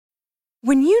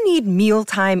When you need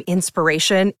mealtime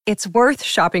inspiration, it's worth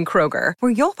shopping Kroger,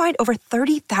 where you'll find over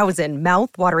 30,000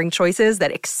 mouth-watering choices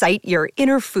that excite your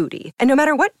inner foodie. And no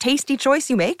matter what tasty choice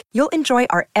you make, you'll enjoy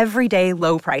our everyday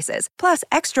low prices, plus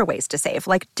extra ways to save,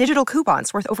 like digital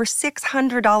coupons worth over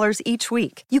 $600 each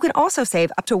week. You can also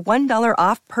save up to $1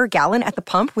 off per gallon at the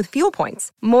pump with fuel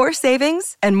points. More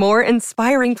savings and more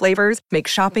inspiring flavors make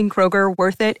shopping Kroger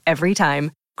worth it every time.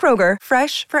 Kroger,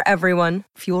 fresh for everyone.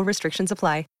 Fuel restrictions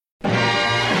apply.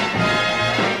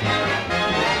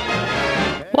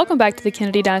 Welcome back to the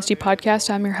Kennedy Dynasty Podcast.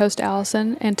 I'm your host,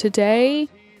 Allison, and today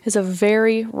is a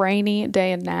very rainy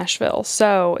day in Nashville.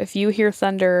 So if you hear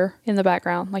thunder in the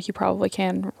background, like you probably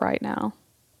can right now.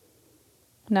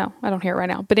 No, I don't hear it right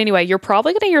now. But anyway, you're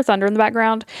probably going to hear thunder in the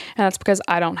background, and that's because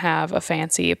I don't have a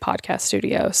fancy podcast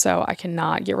studio, so I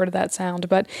cannot get rid of that sound.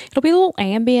 But it'll be a little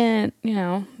ambient,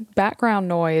 background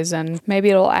noise, and maybe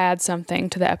it'll add something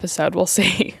to the episode. We'll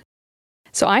see.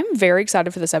 So I'm very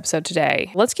excited for this episode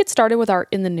today. Let's get started with our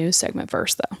In the News segment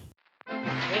first, though.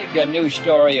 Big news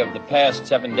story of the past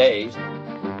 7 days.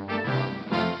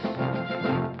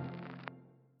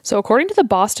 So according to the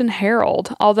Boston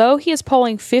Herald, although he is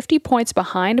polling 50 points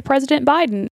behind President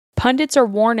Biden, pundits are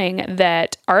warning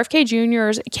that RFK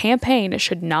Jr.'s campaign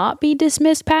should not be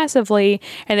dismissed passively,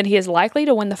 and that he is likely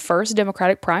to win the first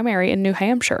Democratic primary in New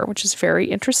Hampshire, which is very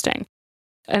interesting.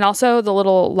 And also the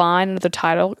little line under the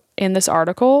title in this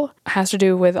article has to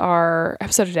do with our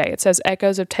episode today. It says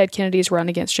echoes of Ted Kennedy's run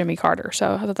against Jimmy Carter.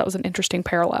 So I thought that was an interesting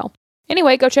parallel.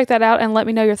 Anyway, go check that out and let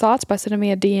me know your thoughts by sending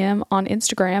me a DM on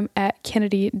Instagram at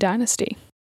Kennedy Dynasty.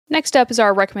 Next up is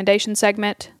our recommendation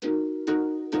segment.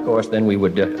 Of course, then we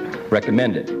would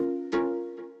recommend it.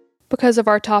 Because of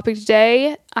our topic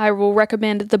today, I will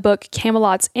recommend the book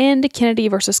Camelot's End, Kennedy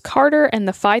versus Carter, and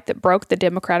the Fight That Broke the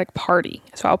Democratic Party.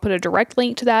 So I'll put a direct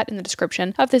link to that in the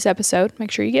description of this episode.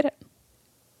 Make sure you get it.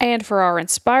 And for our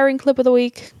inspiring clip of the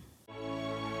week.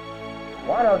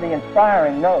 One of the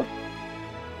inspiring notes.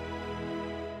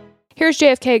 Here's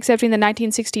JFK accepting the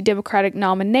 1960 Democratic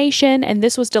nomination, and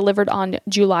this was delivered on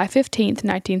July 15th,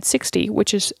 1960,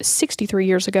 which is 63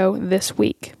 years ago this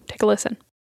week. Take a listen.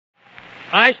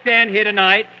 I stand here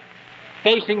tonight,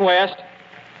 facing west,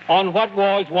 on what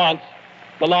was once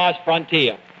the last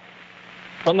frontier.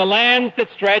 From the lands that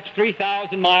stretch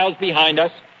 3,000 miles behind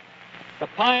us, the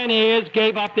pioneers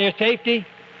gave up their safety,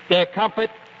 their comfort,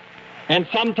 and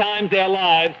sometimes their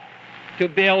lives to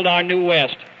build our new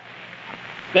West.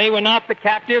 They were not the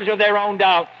captives of their own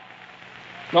doubts,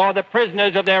 nor the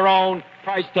prisoners of their own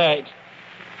price tags.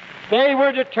 They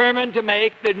were determined to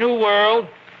make the new world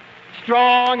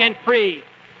strong and free,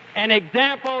 an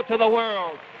example to the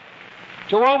world,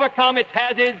 to overcome its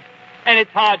hazards and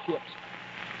its hardships,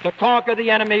 to conquer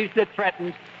the enemies that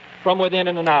threatened from within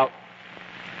and out.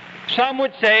 Some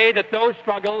would say that those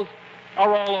struggles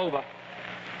are all over,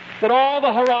 that all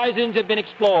the horizons have been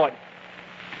explored,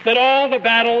 that all the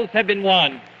battles have been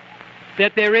won,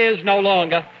 that there is no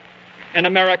longer an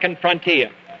American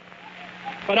frontier.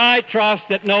 But I trust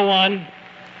that no one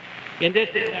in this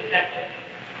intersection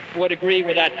would agree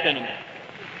with that sentiment.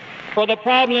 For the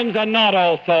problems are not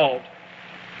all solved,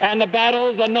 and the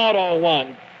battles are not all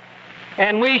won.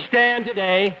 And we stand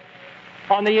today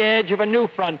on the edge of a new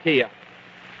frontier,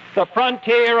 the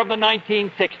frontier of the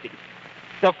 1960s,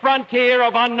 the frontier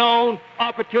of unknown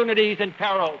opportunities and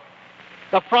perils,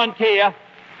 the frontier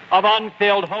of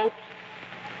unfilled hopes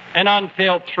and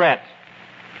unfilled threats.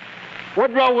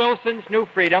 Woodrow Wilson's New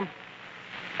Freedom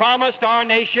promised our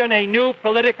nation a new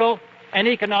political and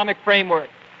economic framework.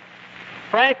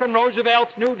 Franklin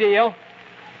Roosevelt's New Deal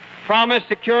promised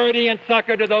security and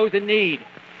succor to those in need.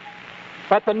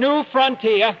 But the new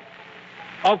frontier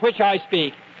of which I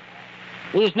speak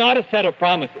is not a set of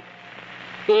promises.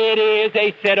 It is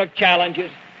a set of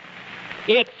challenges.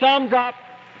 It sums up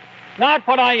not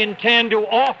what I intend to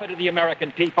offer to the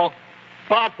American people,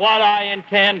 but what I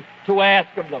intend to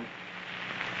ask of them.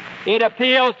 It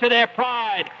appeals to their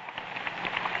pride.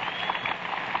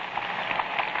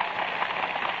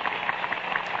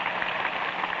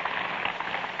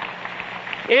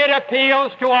 It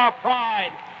appeals to our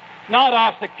pride, not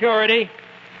our security.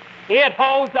 It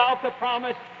holds out the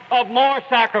promise of more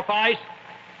sacrifice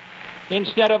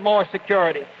instead of more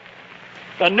security.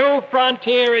 The new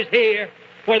frontier is here,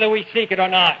 whether we seek it or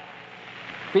not.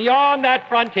 Beyond that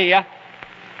frontier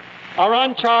are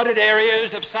uncharted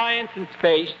areas of science and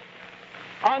space,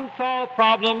 unsolved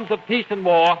problems of peace and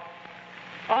war,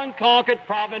 unconquered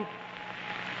province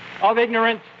of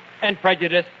ignorance and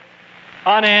prejudice,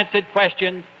 unanswered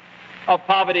questions of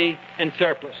poverty and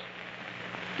surplus.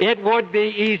 It would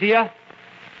be easier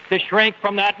to shrink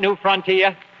from that new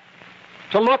frontier,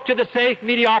 to look to the safe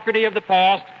mediocrity of the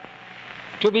past,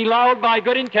 to be lulled by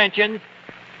good intentions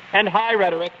and high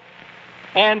rhetoric,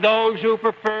 and those who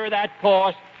prefer that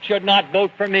course should not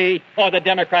vote for me or the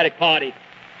Democratic Party.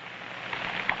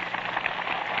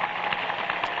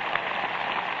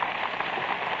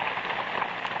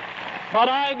 But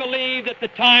I believe that the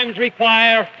times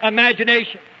require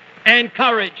imagination and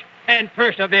courage and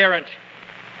perseverance.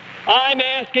 I'm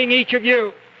asking each of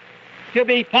you to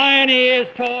be pioneers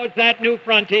towards that new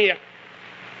frontier.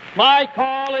 My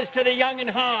call is to the young in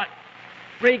heart,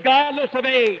 regardless of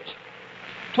age,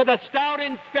 to the stout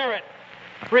in spirit,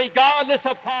 regardless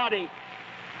of party,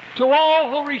 to all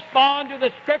who respond to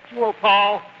the scriptural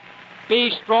call,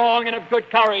 be strong and of good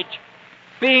courage,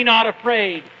 be not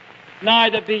afraid,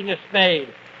 neither be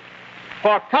dismayed.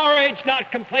 For courage,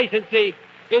 not complacency,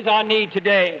 is our need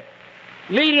today.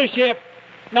 Leadership,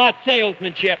 not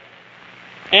salesmanship.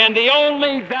 And the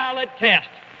only valid test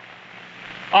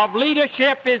of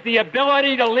leadership is the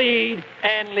ability to lead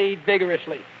and lead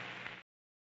vigorously.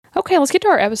 Okay, let's get to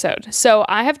our episode. So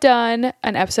I have done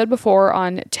an episode before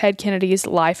on Ted Kennedy's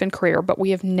life and career, but we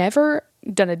have never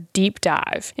done a deep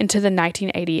dive into the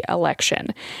 1980 election.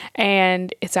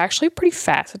 And it's actually pretty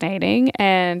fascinating.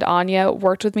 And Anya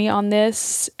worked with me on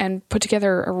this and put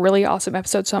together a really awesome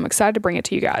episode. So I'm excited to bring it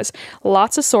to you guys.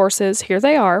 Lots of sources. Here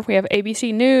they are. We have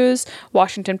ABC News,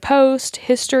 Washington Post,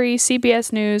 History,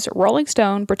 CBS News, Rolling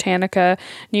Stone, Britannica,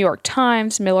 New York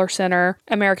Times, Miller Center,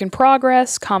 American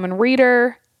Progress, Common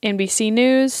Reader, NBC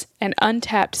News, and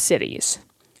Untapped Cities.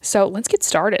 So let's get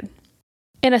started.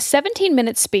 In a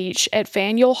 17-minute speech at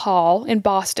Faneuil Hall in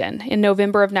Boston in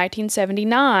November of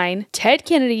 1979, Ted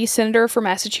Kennedy, senator for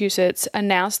Massachusetts,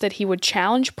 announced that he would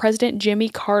challenge President Jimmy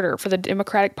Carter for the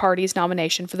Democratic Party's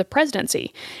nomination for the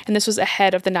presidency, and this was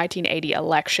ahead of the 1980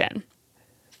 election.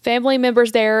 Family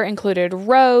members there included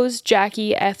Rose,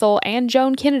 Jackie, Ethel, and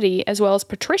Joan Kennedy, as well as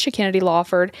Patricia Kennedy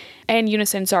Lawford and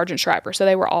Eunice and Sargent Shriver, so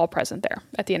they were all present there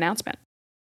at the announcement.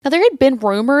 Now, there had been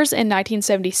rumors in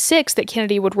 1976 that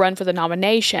Kennedy would run for the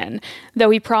nomination,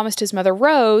 though he promised his mother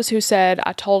Rose, who said,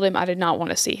 "I told him I did not want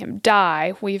to see him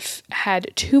die. We've had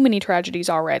too many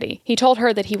tragedies already." He told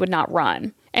her that he would not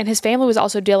run. And his family was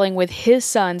also dealing with his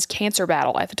son's cancer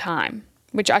battle at the time,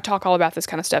 which I talk all about this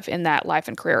kind of stuff in that life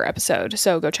and career episode,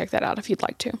 so go check that out if you'd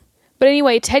like to. But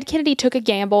anyway, Ted Kennedy took a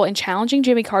gamble in challenging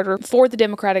Jimmy Carter for the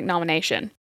Democratic nomination.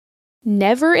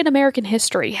 Never in American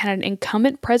history had an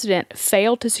incumbent president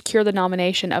failed to secure the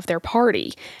nomination of their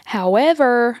party.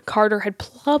 However, Carter had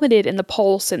plummeted in the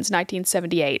polls since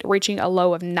 1978, reaching a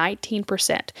low of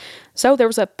 19%. So there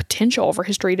was a potential for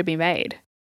history to be made.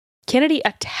 Kennedy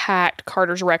attacked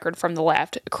Carter's record from the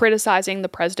left, criticizing the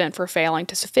president for failing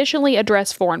to sufficiently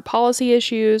address foreign policy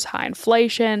issues, high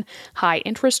inflation, high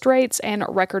interest rates, and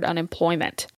record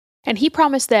unemployment. And he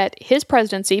promised that his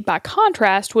presidency, by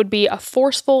contrast, would be a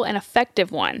forceful and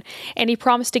effective one, and he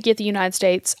promised to get the United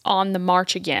States on the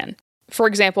march again. For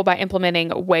example, by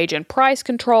implementing wage and price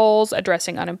controls,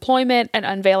 addressing unemployment, and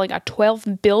unveiling a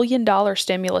 $12 billion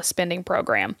stimulus spending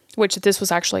program, which this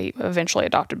was actually eventually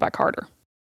adopted by Carter.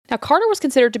 Now, Carter was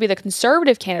considered to be the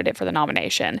conservative candidate for the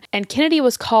nomination, and Kennedy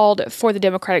was called for the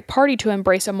Democratic Party to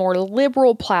embrace a more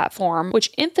liberal platform,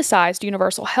 which emphasized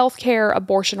universal health care,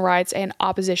 abortion rights, and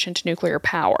opposition to nuclear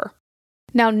power.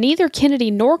 Now, neither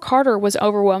Kennedy nor Carter was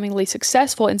overwhelmingly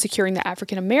successful in securing the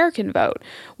African American vote,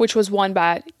 which was won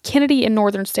by Kennedy in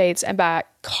northern states and by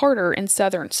Carter in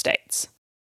southern states.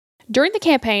 During the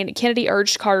campaign, Kennedy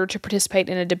urged Carter to participate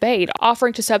in a debate,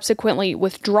 offering to subsequently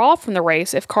withdraw from the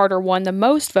race if Carter won the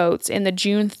most votes in the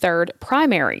June 3rd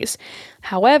primaries.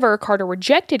 However, Carter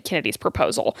rejected Kennedy's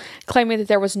proposal, claiming that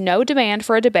there was no demand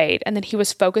for a debate and that he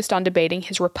was focused on debating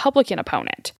his Republican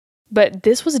opponent. But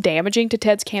this was damaging to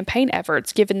Ted's campaign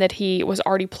efforts, given that he was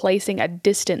already placing a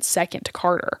distant second to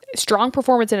Carter. Strong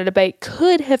performance in a debate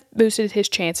could have boosted his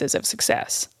chances of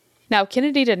success. Now,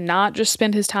 Kennedy did not just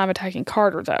spend his time attacking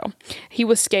Carter, though. He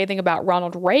was scathing about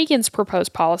Ronald Reagan's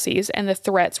proposed policies and the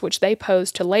threats which they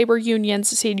posed to labor unions,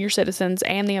 senior citizens,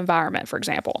 and the environment, for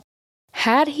example.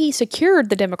 Had he secured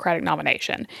the Democratic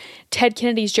nomination, Ted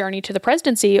Kennedy's journey to the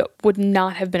presidency would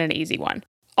not have been an easy one.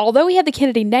 Although he had the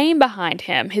Kennedy name behind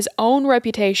him, his own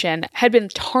reputation had been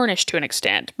tarnished to an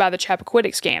extent by the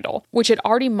Chappaquiddick scandal, which had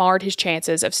already marred his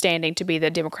chances of standing to be the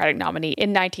Democratic nominee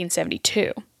in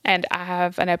 1972. And I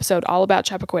have an episode all about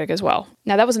Chappaquiddick as well.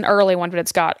 Now, that was an early one, but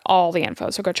it's got all the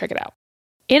info, so go check it out.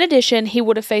 In addition, he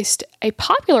would have faced a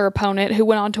popular opponent who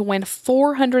went on to win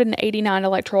 489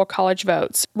 Electoral College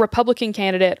votes, Republican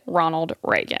candidate Ronald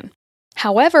Reagan.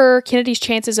 However, Kennedy's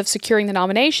chances of securing the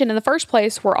nomination in the first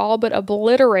place were all but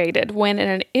obliterated when, in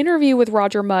an interview with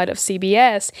Roger Mudd of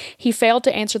CBS, he failed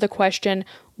to answer the question,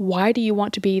 "Why do you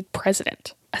want to be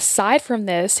president?" Aside from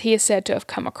this, he is said to have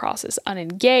come across as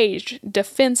unengaged,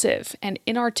 defensive, and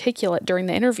inarticulate during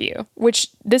the interview, which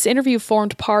this interview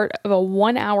formed part of a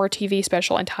 1-hour TV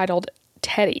special entitled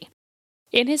Teddy.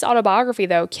 In his autobiography,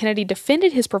 though, Kennedy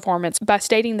defended his performance by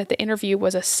stating that the interview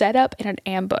was a setup and an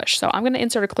ambush. So I'm going to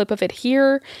insert a clip of it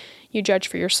here. You judge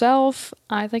for yourself.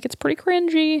 I think it's pretty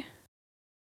cringy.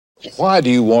 Why do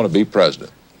you want to be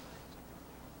president?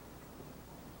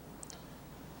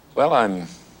 Well,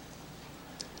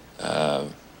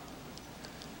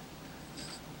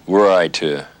 were I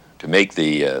to make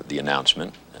the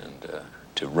announcement and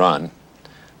to run,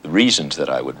 the reasons that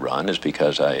I would run is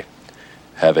because I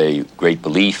have a great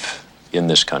belief in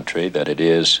this country that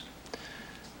there's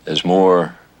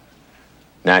more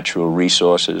natural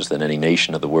resources than any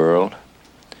nation of the world,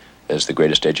 there's the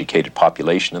greatest educated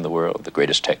population in the world, the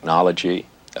greatest technology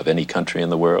of any country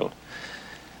in the world,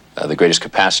 the greatest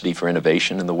capacity for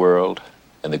innovation in the world,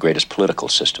 and the greatest political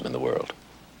system in the world.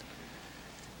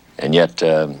 And yet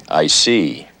I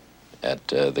see at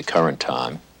the current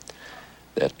time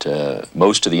that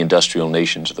most of the industrial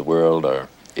nations of the world are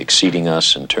exceeding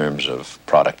us in terms of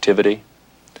productivity,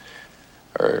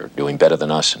 are doing better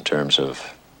than us in terms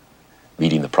of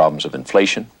meeting the problems of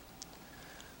inflation,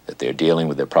 that they're dealing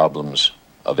with their problems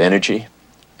of energy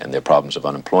and their problems of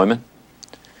unemployment.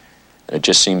 And it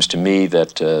just seems to me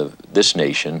that this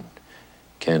nation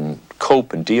can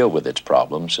cope and deal with its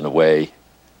problems in a way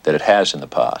that it has in the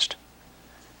past.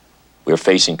 We're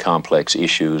facing complex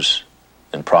issues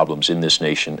and problems in this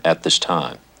nation at this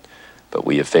time, but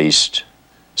we have faced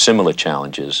similar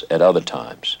challenges at other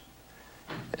times.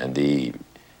 And the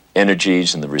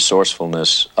energies and the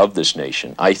resourcefulness of this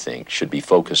nation, I think, should be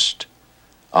focused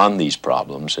on these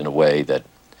problems in a way that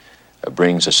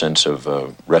brings a sense of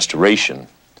restoration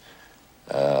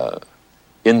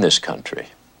in this country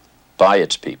by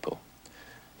its people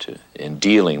in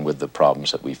dealing with the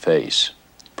problems that we face,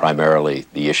 primarily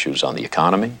the issues on the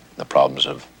economy, the problems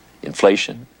of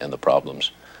inflation, and the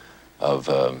problems of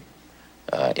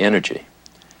energy.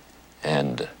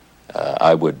 And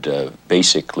I would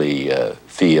basically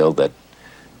feel that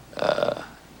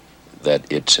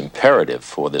it's imperative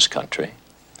for this country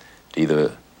to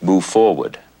either move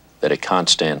forward, that it can't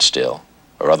stand still,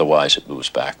 or otherwise it moves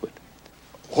backward.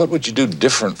 What would you do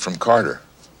different from Carter?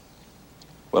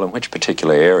 Well, in which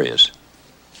particular areas?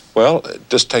 Well,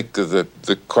 just take the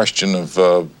question of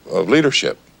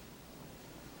leadership.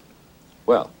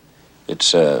 Well,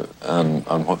 it's you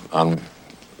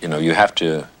have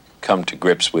to come to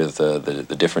grips with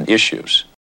the different issues.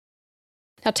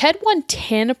 Now, Ted won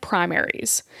 10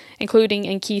 primaries, including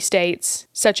in key states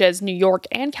such as New York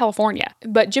and California,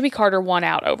 but Jimmy Carter won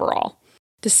out overall.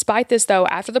 Despite this, though,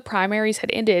 after the primaries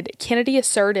had ended, Kennedy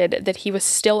asserted that he was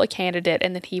still a candidate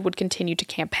and that he would continue to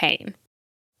campaign.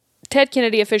 Ted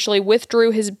Kennedy officially withdrew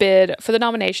his bid for the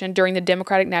nomination during the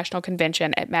Democratic National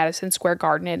Convention at Madison Square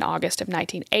Garden in August of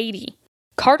 1980.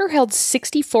 Carter held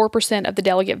 64% of the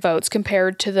delegate votes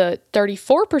compared to the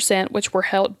 34% which were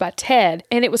held by Ted,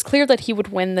 and it was clear that he would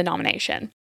win the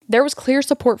nomination. There was clear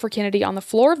support for Kennedy on the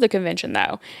floor of the convention,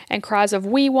 though, and cries of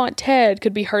 "We want Ted"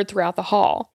 could be heard throughout the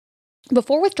hall.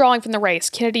 Before withdrawing from the race,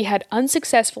 Kennedy had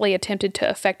unsuccessfully attempted to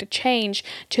effect a change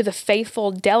to the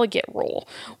faithful delegate rule,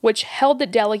 which held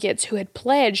that delegates who had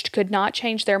pledged could not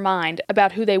change their mind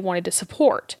about who they wanted to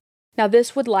support. Now,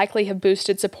 this would likely have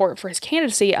boosted support for his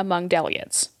candidacy among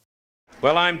delegates.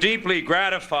 Well, I'm deeply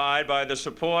gratified by the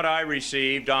support I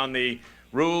received on the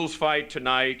rules fight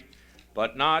tonight,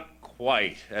 but not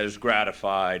quite as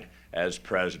gratified as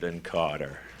President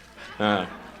Carter.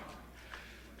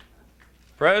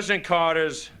 President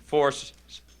Carter's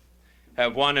forces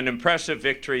have won an impressive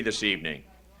victory this evening,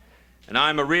 and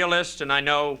I'm a realist and I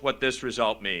know what this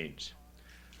result means.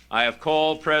 I have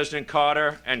called President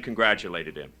Carter and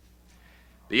congratulated him.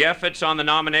 The efforts on the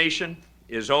nomination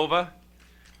is over.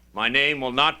 My name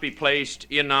will not be placed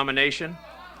in nomination,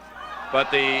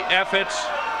 but the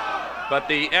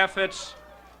efforts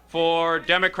for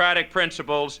democratic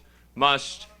principles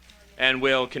must and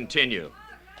will continue.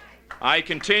 I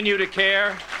continue to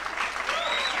care.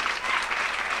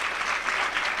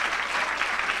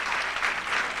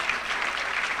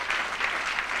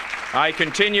 I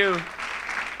continue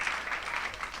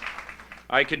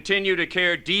to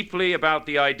care deeply about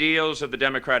the ideals of the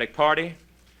Democratic Party.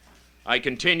 I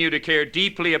continue to care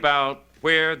deeply about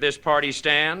where this party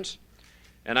stands,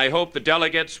 and I hope the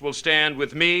delegates will stand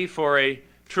with me for a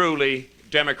truly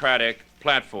democratic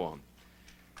platform.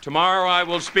 Tomorrow I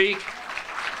will speak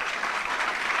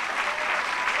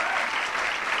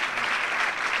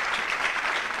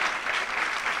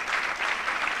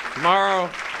Tomorrow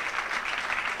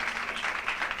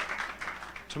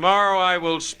I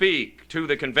will speak to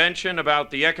the convention about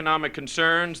the economic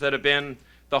concerns that have been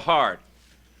the heart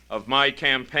of my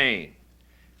campaign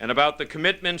and about the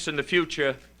commitments in the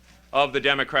future of the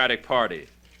Democratic Party.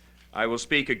 I will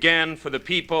speak again for the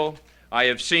people I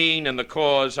have seen and the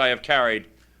cause I have carried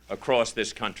across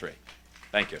this country.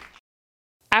 Thank you.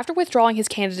 After withdrawing his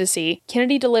candidacy,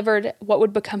 Kennedy delivered what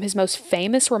would become his most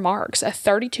famous remarks, a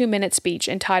 32-minute speech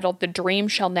entitled "The Dream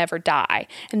Shall Never Die,"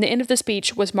 and the end of the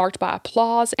speech was marked by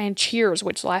applause and cheers,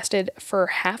 which lasted for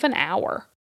half an hour.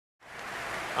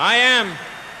 I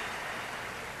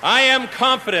am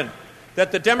confident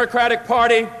that the Democratic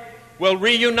Party will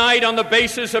reunite on the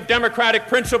basis of democratic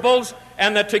principles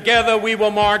and that together we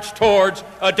will march towards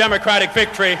a Democratic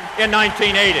victory in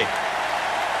 1980.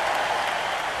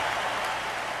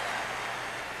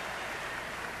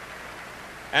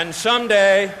 And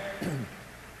someday,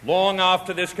 long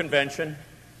after this convention,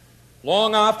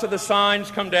 long after the signs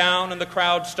come down and the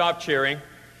crowd stop cheering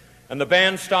and the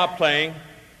band stop playing,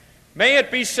 may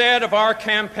it be said of our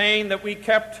campaign that we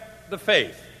kept the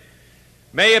faith.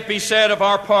 May it be said of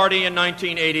our party in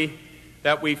 1980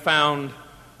 that we found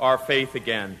our faith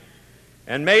again.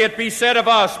 And may it be said of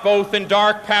us both in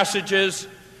dark passages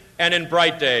and in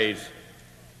bright days,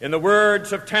 in the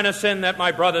words of Tennyson that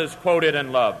my brothers quoted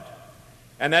and loved,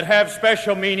 and that have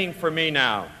special meaning for me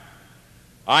now.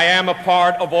 I am a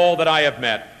part of all that I have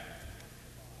met.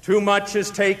 Too much is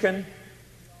taken,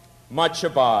 much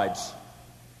abides.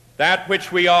 That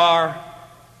which we are,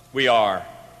 we are.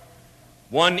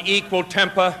 One equal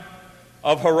temper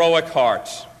of heroic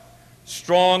hearts,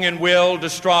 strong in will to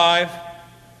strive,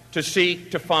 to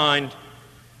seek, to find,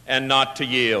 and not to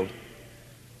yield.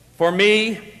 For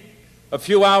me, a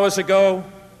few hours ago,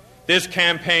 this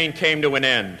campaign came to an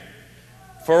end.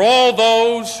 For all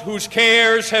those whose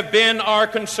cares have been our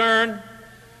concern,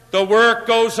 the work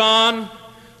goes on,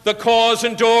 the cause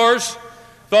endures,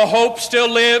 the hope still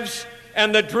lives,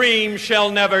 and the dream shall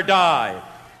never die.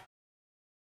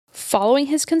 Following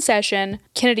his concession,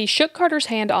 Kennedy shook Carter's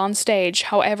hand on stage.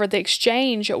 However, the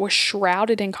exchange was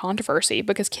shrouded in controversy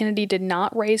because Kennedy did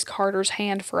not raise Carter's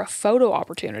hand for a photo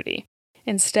opportunity.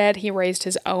 Instead, he raised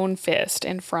his own fist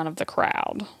in front of the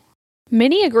crowd.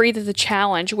 Many agree that the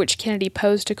challenge which Kennedy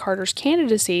posed to Carter's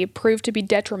candidacy proved to be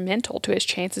detrimental to his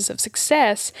chances of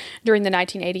success during the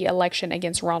 1980 election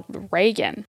against Ronald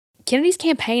Reagan. Kennedy's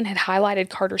campaign had highlighted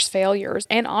Carter's failures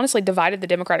and honestly divided the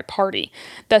Democratic Party,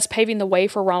 thus paving the way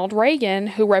for Ronald Reagan,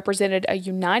 who represented a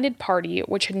united party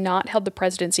which had not held the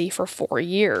presidency for 4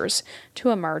 years,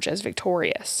 to emerge as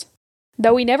victorious.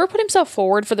 Though he never put himself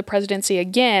forward for the presidency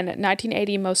again,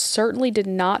 1980 most certainly did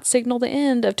not signal the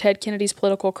end of Ted Kennedy's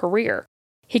political career.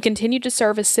 He continued to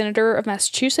serve as Senator of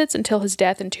Massachusetts until his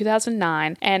death in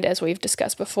 2009, and as we've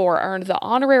discussed before, earned the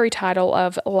honorary title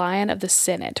of Lion of the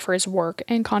Senate for his work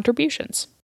and contributions.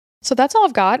 So that's all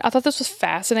I've got. I thought this was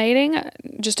fascinating,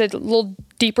 just a little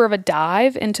deeper of a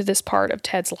dive into this part of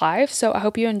Ted's life, so I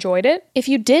hope you enjoyed it. If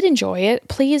you did enjoy it,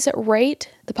 please rate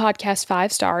the podcast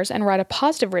 5 stars and write a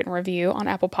positive written review on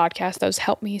Apple Podcasts. Those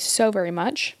help me so very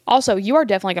much. Also, you are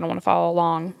definitely going to want to follow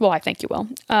along, well, I think you will,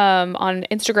 on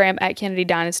Instagram at Kennedy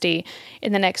Dynasty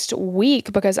in the next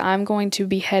week, because I'm going to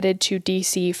be headed to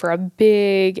DC for a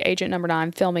big Agent Number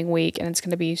 9 filming week, and it's going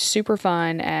to be super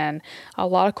fun and a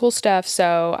lot of cool stuff,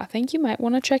 so I think you might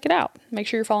want to check it out. Make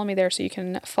sure you're following me there so you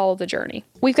can follow the journey.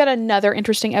 We've got another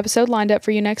interesting episode lined up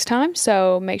for you next time,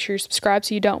 so make sure you're subscribed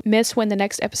so you don't miss when the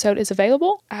next episode is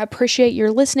available. I appreciate your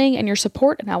listening and your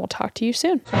support, and I will talk to you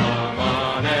soon. Come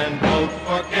on and vote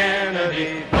for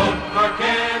Kennedy, vote for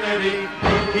Kennedy,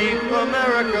 keep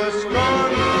America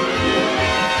strong.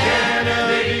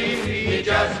 Kennedy, he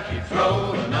just keeps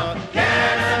rolling up.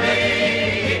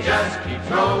 Kennedy, he just keeps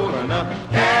rolling up.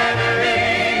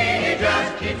 Kennedy, he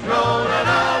just keeps rolling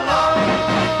along.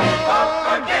 Vote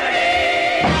for Kennedy.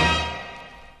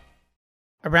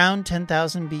 Around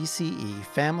 10,000 BCE,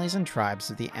 families and tribes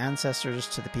of the ancestors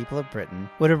to the people of Britain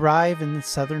would arrive in the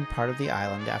southern part of the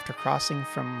island after crossing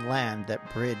from land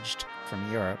that bridged from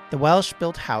Europe. The Welsh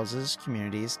built houses,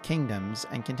 communities, kingdoms,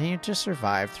 and continued to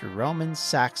survive through Romans,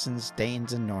 Saxons,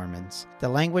 Danes, and Normans. The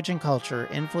language and culture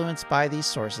influenced by these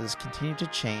sources continued to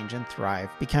change and thrive,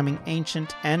 becoming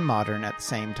ancient and modern at the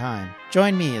same time.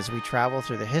 Join me as we travel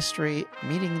through the history,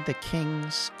 meeting the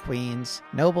kings, queens,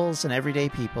 nobles, and everyday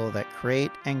people that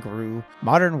create and grew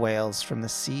modern Wales from the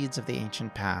seeds of the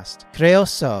ancient past.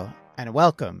 Croeso, and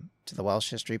welcome to the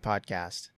Welsh History Podcast.